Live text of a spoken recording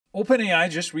OpenAI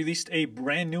just released a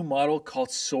brand new model called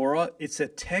Sora. It's a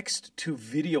text to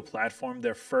video platform,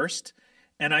 their first.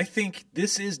 And I think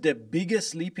this is the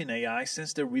biggest leap in AI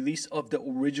since the release of the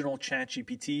original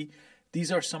ChatGPT.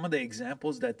 These are some of the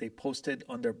examples that they posted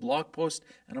on their blog post,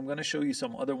 and I'm going to show you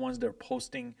some other ones they're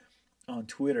posting on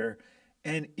Twitter.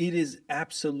 And it is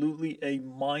absolutely a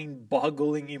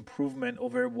mind-boggling improvement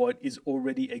over what is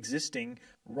already existing.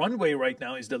 Runway right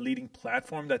now is the leading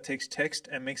platform that takes text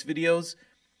and makes videos.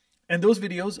 And those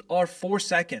videos are 4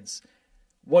 seconds.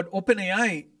 What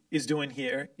OpenAI is doing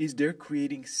here is they're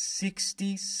creating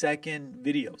 60-second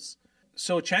videos.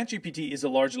 So ChatGPT is a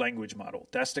large language model.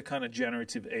 That's the kind of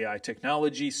generative AI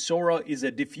technology. Sora is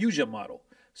a diffusion model.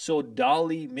 So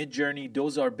DALL-E, Midjourney,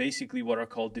 those are basically what are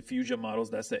called diffusion models.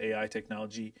 That's the AI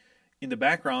technology in the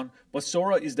background. But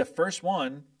Sora is the first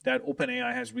one that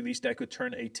OpenAI has released that could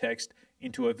turn a text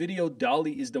into a video.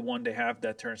 DALL-E is the one they have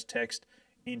that turns text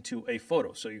into a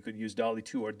photo. So you could use DALL-E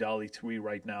 2 or DALL-E 3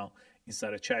 right now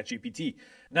inside of ChatGPT.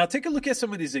 Now take a look at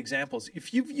some of these examples.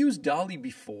 If you've used DALL-E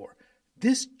before,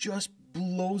 this just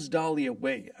blows DALL-E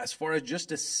away as far as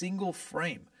just a single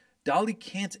frame. DALL-E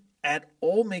can't at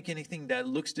all make anything that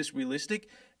looks this realistic.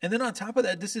 And then on top of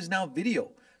that, this is now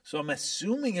video. So I'm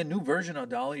assuming a new version of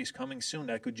DALL-E is coming soon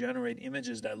that could generate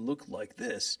images that look like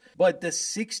this. But the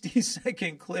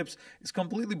 60-second clips is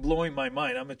completely blowing my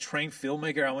mind. I'm a trained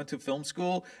filmmaker. I went to film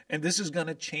school, and this is going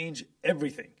to change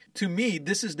everything. To me,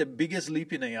 this is the biggest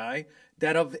leap in AI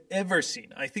that I've ever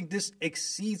seen. I think this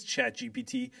exceeds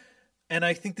ChatGPT, and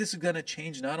I think this is going to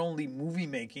change not only movie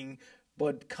making,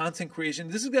 but content creation.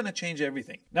 This is going to change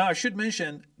everything. Now, I should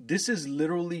mention, this is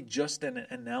literally just an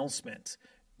announcement.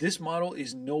 This model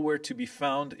is nowhere to be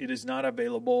found. It is not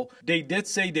available. They did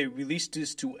say they released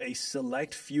this to a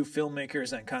select few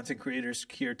filmmakers and content creators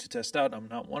here to test out. I'm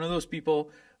not one of those people.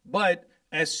 But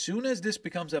as soon as this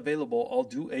becomes available, I'll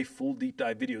do a full deep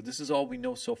dive video. This is all we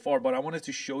know so far. But I wanted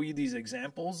to show you these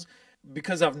examples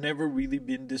because I've never really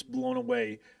been this blown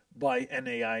away by an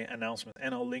AI announcement.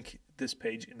 And I'll link this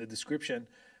page in the description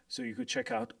so you could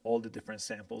check out all the different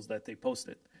samples that they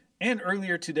posted. And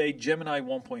earlier today, Gemini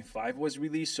 1.5 was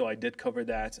released, so I did cover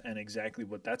that and exactly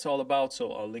what that's all about.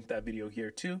 So I'll link that video here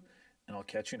too, and I'll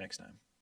catch you next time.